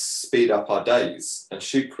helped us speed up our days and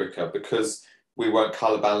shoot quicker, because we weren't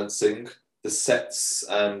colour balancing. The sets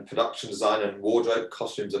and production design and wardrobe,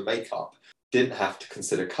 costumes and makeup didn't have to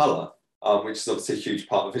consider colour, which is obviously a huge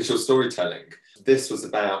part of visual storytelling. This was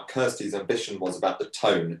about, Kirsty's ambition was about the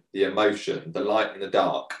tone, the emotion, the light and the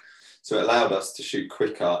dark. So it allowed us to shoot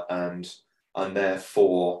quicker and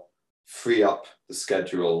therefore free up the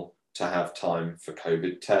schedule to have time for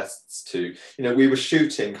COVID tests, to, we were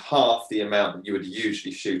shooting half the amount that you would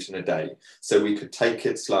usually shoot in a day. So we could take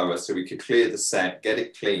it slower, so we could clear the set, get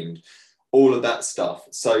it cleaned, all of that stuff.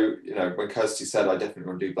 So, when Kirsty said, I definitely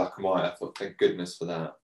want to do black and white, I thought, thank goodness for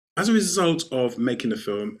that. As a result of making the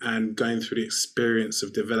film and going through the experience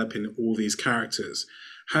of developing all these characters,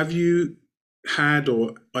 have you had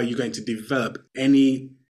or are you going to develop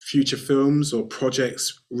any future films or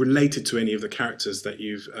projects related to any of the characters that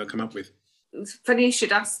you've come up with? It's funny you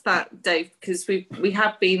should ask that, Dave, because we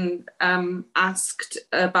have been asked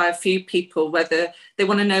by a few people whether they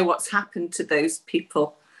want to know what's happened to those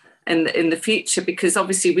people in the future, because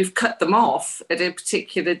obviously we've cut them off at a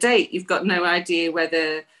particular date. You've got no idea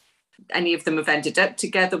whether any of them have ended up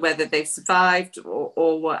together, whether they've survived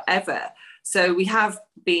or whatever. So we have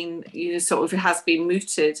been, it has been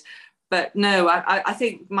mooted. But no, I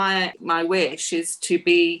think my wish is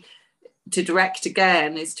to direct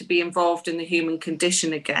again, is to be involved in the human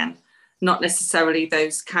condition again, not necessarily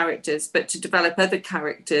those characters, but to develop other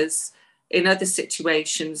characters in other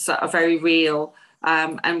situations that are very real,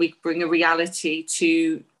 and we bring a reality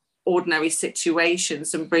to ordinary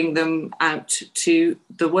situations and bring them out to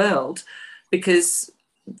the world. Because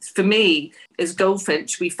for me, as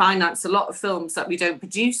Goldfinch, we finance a lot of films that we don't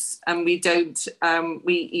produce, and we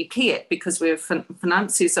EP it because we're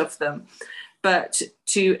financiers of them. But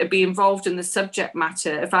to be involved in the subject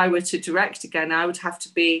matter, if I were to direct again, I would have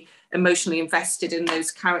to be emotionally invested in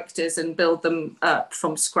those characters and build them up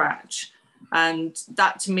from scratch. And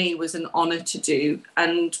that to me was an honour to do.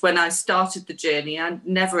 And when I started the journey, I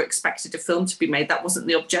never expected a film to be made. That wasn't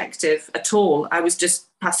the objective at all. I was just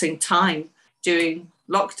passing time during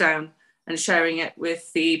lockdown and sharing it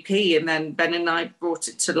with the EP, and then Ben and I brought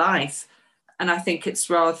it to life. And I think it's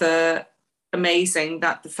rather amazing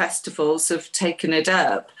that the festivals have taken it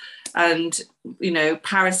up. And,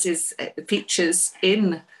 Paris features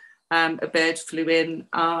in A Bird Flew In,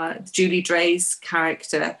 Julie Drey's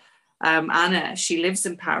character, Anna. She lives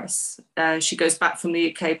in Paris. She goes back from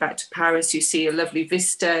the UK back to Paris. You see a lovely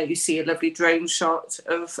vista, you see a lovely drone shot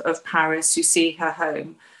of Paris, you see her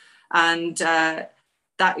home. And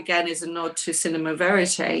that again is a nod to cinema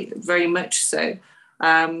verite, very much so.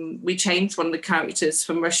 We changed one of the characters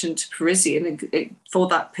from Russian to Parisian for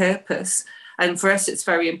that purpose. And for us, it's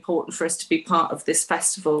very important for us to be part of this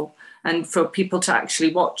festival and for people to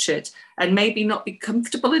actually watch it and maybe not be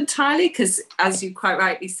comfortable entirely, because as you quite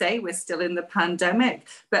rightly say, we're still in the pandemic.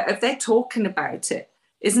 But if they're talking about it,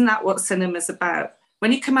 isn't that what cinema's about?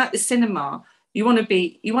 When you come out the cinema, you want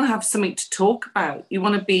to have something to talk about. You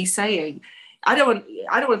want to be saying, I don't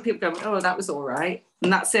want people going, oh, that was all right,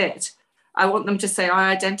 and that's it. I want them to say, I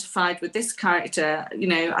identified with this character,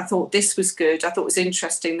 I thought this was good, I thought it was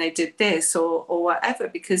interesting they did this or whatever,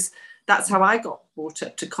 because that's how I got brought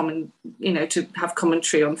up to to have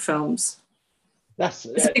commentary on films. It's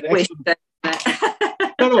a big wish, isn't it?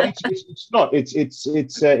 No, it's not.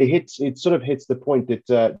 It sort of hits the point that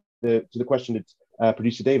to the question that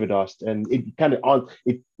producer David asked, and it kind of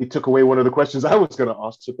it took away one of the questions I was going to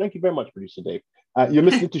ask. So thank you very much, producer Dave. You're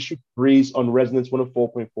listening to Shoot Breeze on Resonance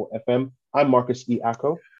 104.4 FM. I'm Marcus E.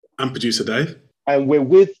 Acko. I'm producer Dave. And we're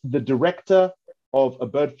with the director of A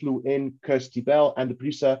Bird Flew In, Kirsty Bell, and the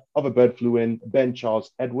producer of A Bird Flew In, Ben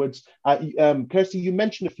Charles Edwards. Kirsty, you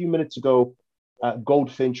mentioned a few minutes ago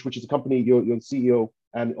Goldfinch, which is a company, you're the CEO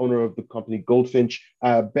and owner of the company Goldfinch.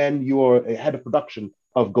 Ben, you are a head of production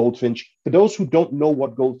of Goldfinch. For those who don't know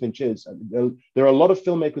what Goldfinch is, there are a lot of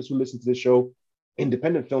filmmakers who listen to this show,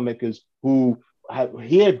 independent filmmakers who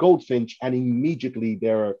hear Goldfinch and immediately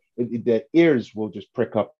their ears will just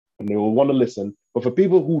prick up and they will want to listen. But for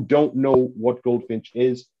people who don't know what Goldfinch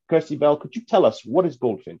is, Kirsty Bell, could you tell us what is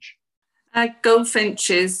Goldfinch? Goldfinch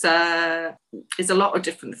is a lot of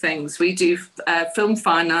different things. We do film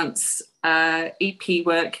finance, EP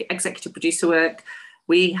work, executive producer work.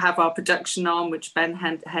 We have our production arm, which Ben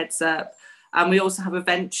heads up. And we also have a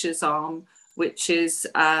ventures arm, which is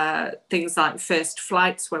things like first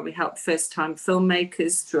flights, where we help first-time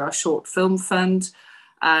filmmakers through our short film fund.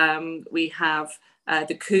 We have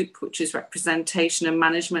the Coop, which is representation and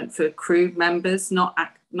management for crew members, not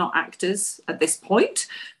actors at this point,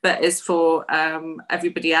 but is for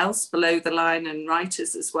everybody else below the line and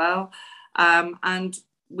writers as well. And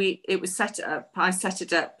it was set up. I set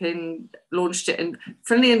it up and launched it, and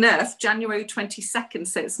funnily enough, January 22nd.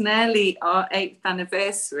 So it's nearly our 8th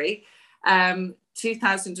anniversary,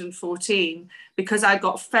 2014, because I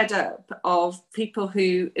got fed up of people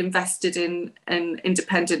who invested in an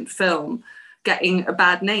independent film getting a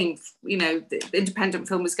bad name. You know, the independent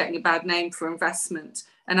film was getting a bad name for investment,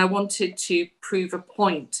 and I wanted to prove a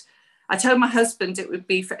point. I told my husband it would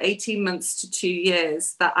be for 18 months to 2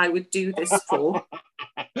 years that I would do this for.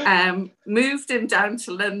 Moved him down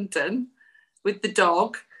to London with the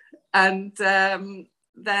dog, and then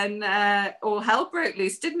all hell broke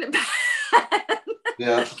loose, didn't it?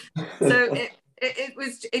 Yeah. So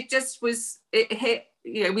it hit,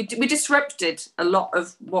 you know, we disrupted a lot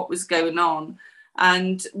of what was going on.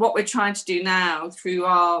 And what we're trying to do now through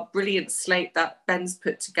our brilliant slate that Ben's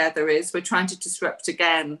put together is we're trying to disrupt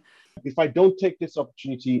again. If I don't take this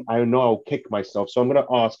opportunity, I know I'll kick myself. So I'm going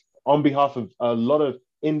to ask, on behalf of a lot of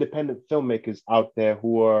independent filmmakers out there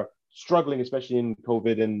who are struggling, especially in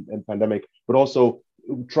COVID and pandemic, but also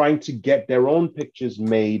trying to get their own pictures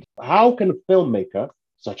made, how can a filmmaker,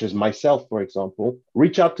 such as myself, for example,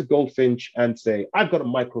 reach out to Goldfinch and say, I've got a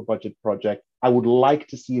micro budget project. I would like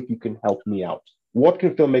to see if you can help me out. What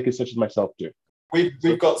can filmmakers such as myself do?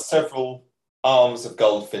 We've got several arms of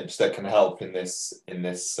Goldfinch that can help in this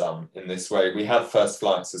way. We have First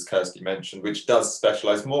Flights, as Kirsty mentioned, which does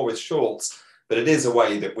specialise more with shorts, but it is a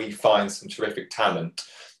way that we find some terrific talent.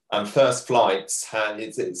 And First Flights,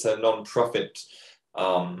 it's a non-profit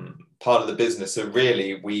part of the business. So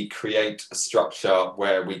really, we create a structure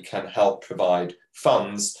where we can help provide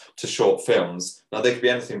funds to short films. Now, they could be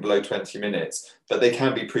anything below 20 minutes, but they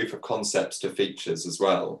can be proof of concepts to features as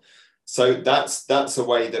well. So that's a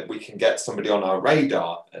way that we can get somebody on our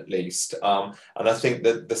radar, at least. And I think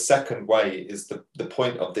that the second way is the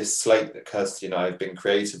point of this slate that Kirsty and I have been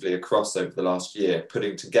creatively across over the last year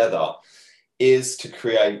putting together is to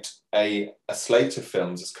create a slate of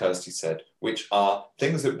films, as Kirsty said, which are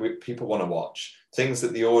things that people want to watch, things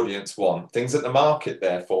that the audience want, things that the market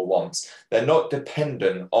therefore wants. They're not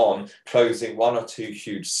dependent on closing one or two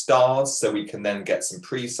huge stars so we can then get some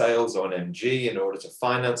pre-sales on MG in order to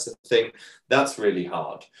finance a thing. That's really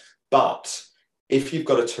hard. But if you've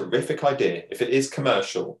got a terrific idea, if it is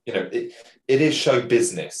commercial, you know, it is show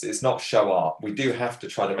business, it's not show art. We do have to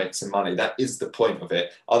try to make some money. That is the point of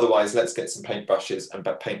it. Otherwise, let's get some paintbrushes and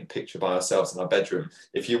paint a picture by ourselves in our bedroom.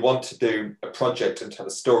 If you want to do a project and tell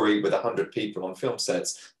a story with 100 people on film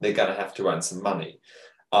sets, they're going to have to earn some money.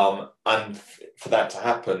 And for that to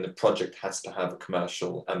happen, the project has to have a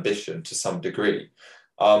commercial ambition to some degree.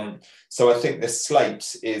 So I think this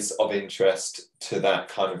slate is of interest to that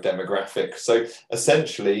kind of demographic. So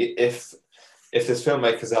essentially, if there's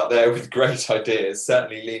filmmakers out there with great ideas,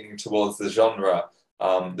 certainly leaning towards the genre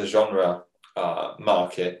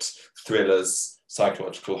market, thrillers,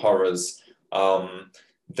 psychological horrors,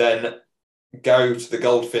 then go to the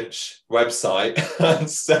Goldfinch website and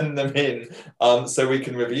send them in so we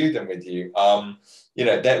can review them with you. You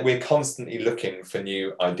know, we're constantly looking for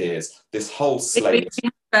new ideas. This whole slate. We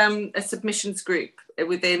have a submissions group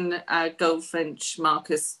within Goldfinch,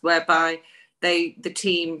 Marcus, whereby the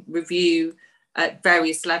team review at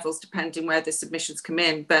various levels depending where the submissions come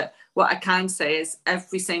in. But what I can say is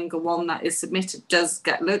every single one that is submitted does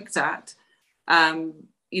get looked at.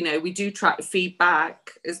 You know, we do try to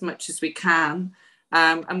feedback as much as we can,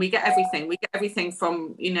 and we get everything. We get everything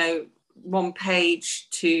from, you know, one page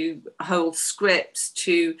to whole scripts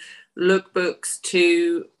to lookbooks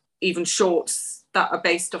to even shorts that are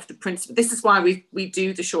based off the principle. This is why we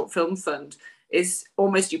do the short film fund, is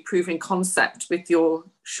almost you proving concept with your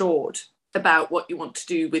short about what you want to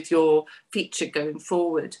do with your feature going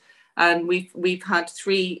forward. And we've had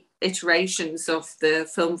 3 iterations of the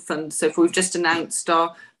film fund. So we've just announced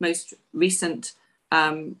our most recent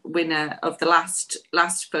winner of the last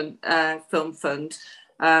film fund,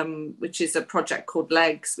 which is a project called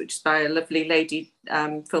Legs, which is by a lovely lady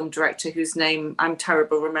film director whose name I'm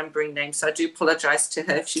terrible remembering names, so I do apologise to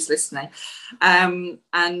her if she's listening. And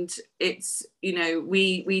it's, you know,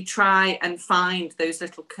 we try and find those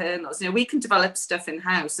little kernels. You know, we can develop stuff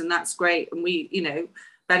in-house and that's great, and we, you know,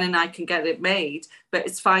 Ben and I can get it made, but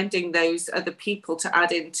it's finding those other people to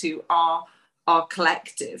add into our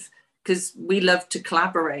collective, because we love to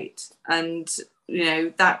collaborate. And you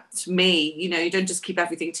know, that to me, you know, you don't just keep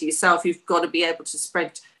everything to yourself. You've got to be able to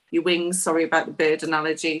spread your wings, sorry about the bird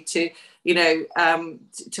analogy, to, you know,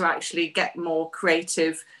 to actually get more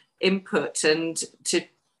creative input and to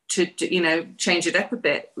you know, change it up a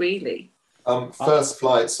bit, really. First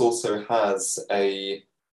Flights also has a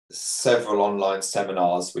several online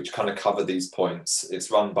seminars which kind of cover these points.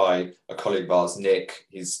 It's run by a colleague of ours, Nick.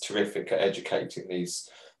 He's terrific at educating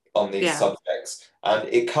on these subjects, and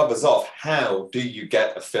it covers off how do you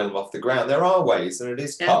get a film off the ground. There are ways, and it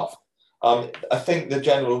is tough. I think the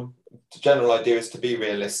general idea is to be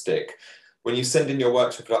realistic. When you send in your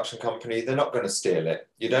work to a production company, they're not going to steal it.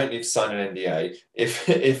 You don't need to sign an NDA. If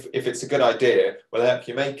it's a good idea, we'll help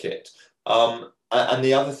you make it. And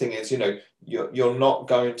the other thing is, you're not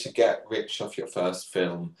going to get rich off your first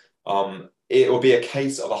film. It will be a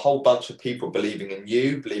case of a whole bunch of people believing in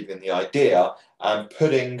you, believing in the idea, and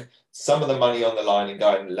putting some of the money on the line and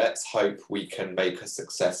going, let's hope we can make a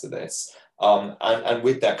success of this. And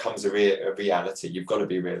with that comes a reality. You've got to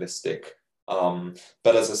be realistic.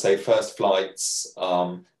 But as I say, First Flights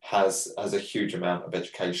has a huge amount of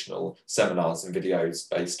educational seminars and videos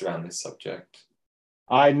based around this subject.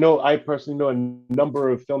 I personally know a number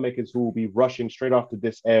of filmmakers who will be rushing straight after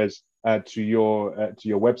this airs to your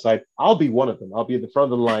website. I'll be one of them. I'll be at the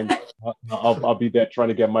front of the line. I'll be there trying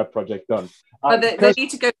to get my project done. But they need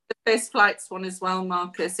to go to the First Flights one as well,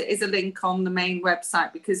 Marcus. It is a link on the main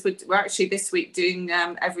website, because we're actually this week doing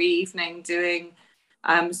every evening doing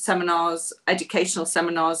seminars, educational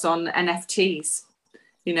seminars on NFTs.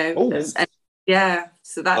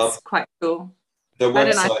 So that's quite cool. The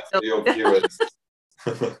website for your viewers.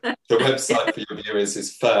 The website for your viewers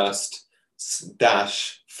is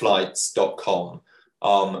first-flights.com,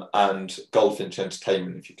 and Goldfinch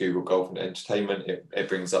Entertainment. If you Google Goldfinch Entertainment, it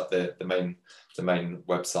brings up the main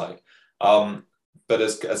website. But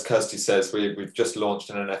as Kirsty says, we've just launched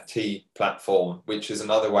an NFT platform, which is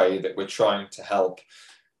another way that we're trying to help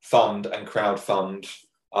fund and crowdfund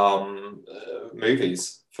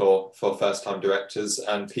movies for first-time directors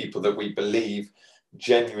and people that we believe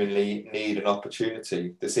genuinely need an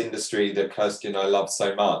opportunity. This industry that Kirsty and I love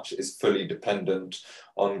so much is fully dependent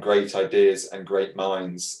on great ideas and great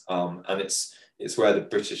minds, and it's where the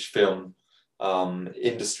British film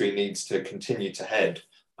industry needs to continue to head.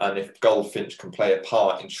 And if Goldfinch can play a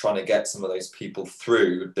part in trying to get some of those people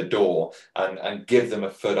through the door and give them a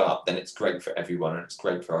foot up, then it's great for everyone, and it's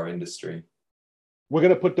great for our industry. We're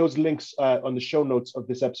going to put those links on the show notes of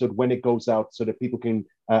this episode when it goes out, so that people can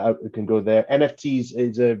go there. NFTs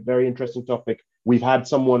is a very interesting topic. We've had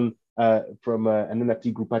someone from an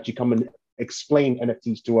NFT group actually come and explain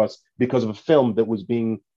NFTs to us because of a film that was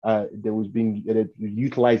being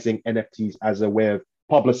utilizing NFTs as a way of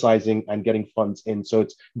publicizing and getting funds in. So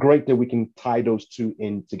it's great that we can tie those two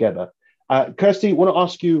in together. Kirsty, I want to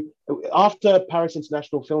ask you, after Paris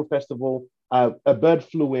International Film Festival, A Bird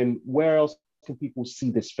Flew In, where else can people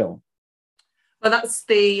see this film? Well, that's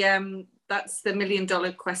the $1 million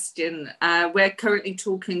question. We're currently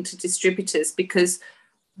talking to distributors because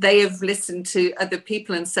they have listened to other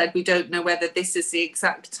people and said, we don't know whether this is the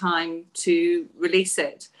exact time to release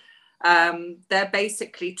it. They're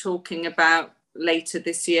basically talking about later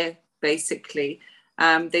this year, basically.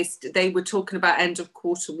 They were talking about end of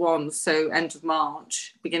Q1, so end of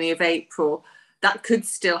March, beginning of April. That could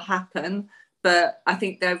still happen, but I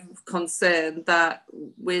think they're concerned that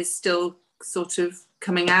we're still sort of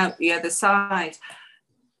coming out the other side.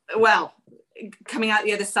 Well, coming out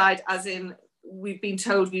the other side as in we've been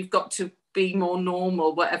told we've got to be more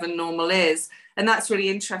normal, whatever normal is. And that's really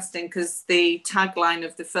interesting because the tagline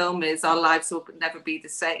of the film is our lives will never be the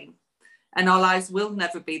same. And our lives will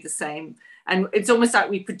never be the same. And it's almost like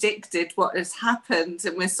we predicted what has happened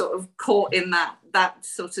and we're sort of caught in that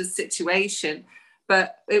sort of situation.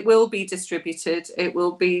 But it will be distributed. It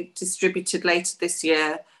will be distributed later this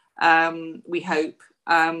year, we hope.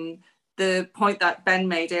 The point that Ben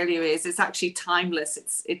made earlier is it's actually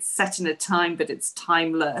timeless. It's set in a time, but it's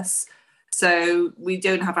timeless. So we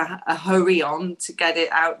don't have a hurry on to get it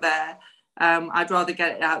out there. I'd rather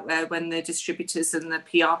get it out there when the distributors and the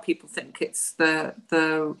PR people think it's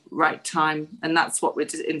the right time. And that's what we're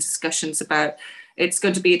in discussions about. It's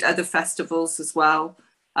going to be at other festivals as well.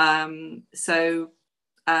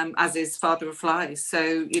 As is Father of Flies.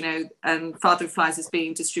 So, and Father of Flies is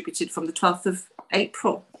being distributed from the 12th of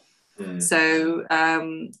April. So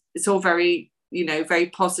it's all very, very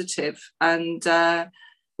positive, and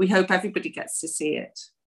we hope everybody gets to see it.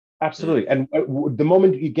 Absolutely. And the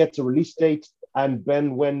moment you get a release date, and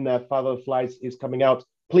Ben, when Father of Flies is coming out,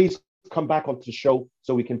 please come back onto the show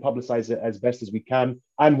so we can publicize it as best as we can.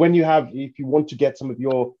 And when if you want to get some of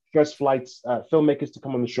your First Flights filmmakers to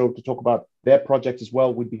come on the show to talk about their project as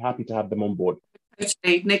well, we'd be happy to have them on board.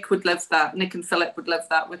 Totally. Nick would love that. Nick and Philip would love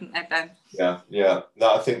that, wouldn't they, Ben? Yeah.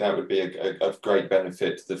 No, I think that would be a great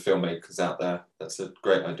benefit to the filmmakers out there. That's a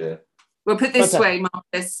great idea. We'll put this way,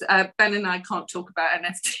 Marcus. Ben and I can't talk about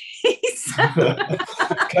NFTs. breeze.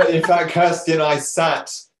 In fact, Kirsty and I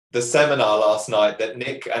sat the seminar last night that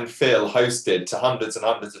Nick and Phil hosted to hundreds and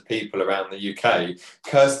hundreds of people around the UK.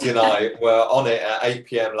 Kirsty and I were on it at 8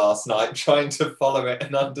 p.m. last night trying to follow it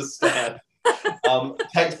and understand,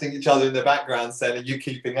 texting each other in the background saying, are you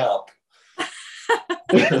keeping up?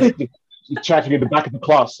 Chatting in the back of the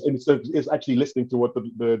class and it's actually listening to what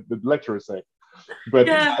the lecturer is saying. But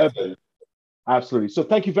absolutely. So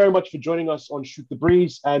thank you very much for joining us on Shoot the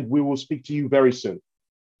Breeze, and we will speak to you very soon.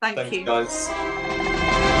 Thanks, you guys.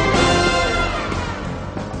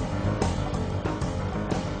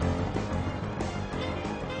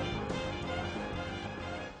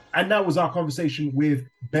 And that was our conversation with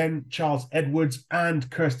Ben Charles Edwards and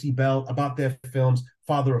Kirsty Bell about their films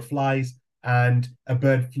Father of Flies and A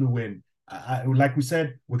Bird Flew In. Like we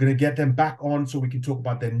said, we're going to get them back on so we can talk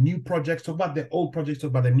about their new projects, talk about their old projects, talk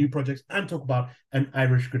about their new projects, and talk about An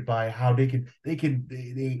Irish Goodbye, how they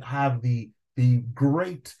have the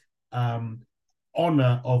great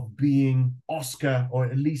honor of being Oscar, or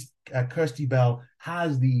at least Kirsty Bell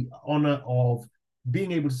has the honor of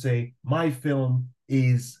being able to say, my film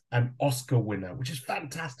is an Oscar winner, which is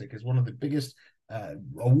fantastic. It's one of the biggest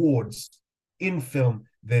awards in film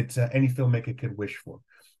that any filmmaker could wish for.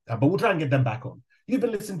 But we'll try and get them back on. You've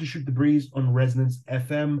been listening to Shoot the Breeze on Resonance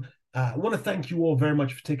FM. I want to thank you all very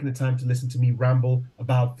much for taking the time to listen to me ramble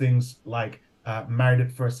about things like Married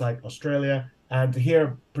at First Sight Australia, and to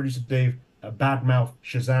hear producer Dave badmouth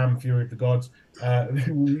Shazam, Fury of the Gods. I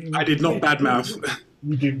did not badmouth.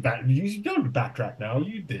 You did you don't backtrack now.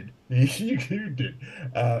 You did. You did.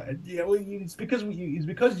 It's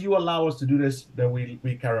because you allow us to do this that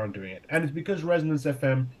we carry on doing it, and it's because Resonance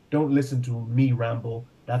FM don't listen to me ramble.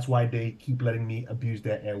 That's why they keep letting me abuse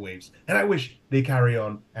their airwaves, and I wish they carry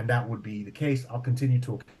on, and that would be the case. I'll continue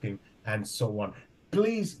talking and so on.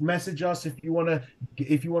 Please message us if you want us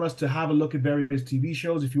to have a look at various TV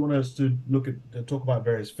shows, if you want us to talk about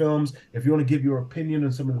various films, if you want to give your opinion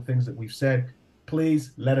on some of the things that we've said.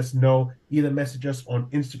 Please let us know. Either message us on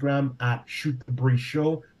Instagram at Shoot the Breeze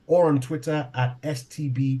Show or on Twitter at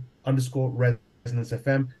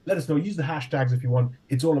STB_ResonanceFM. Let us know. Use the hashtags if you want.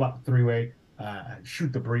 It's all about the three-way,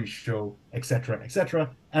 Shoot the Breeze Show, etc., etc.,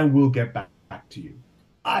 and we'll get back to you.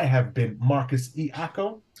 I have been Marcus E.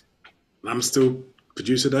 Acko. I'm still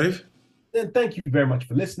producer Dave. Then thank you very much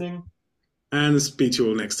for listening. And speak to you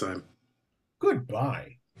all next time.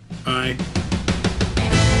 Goodbye. Bye.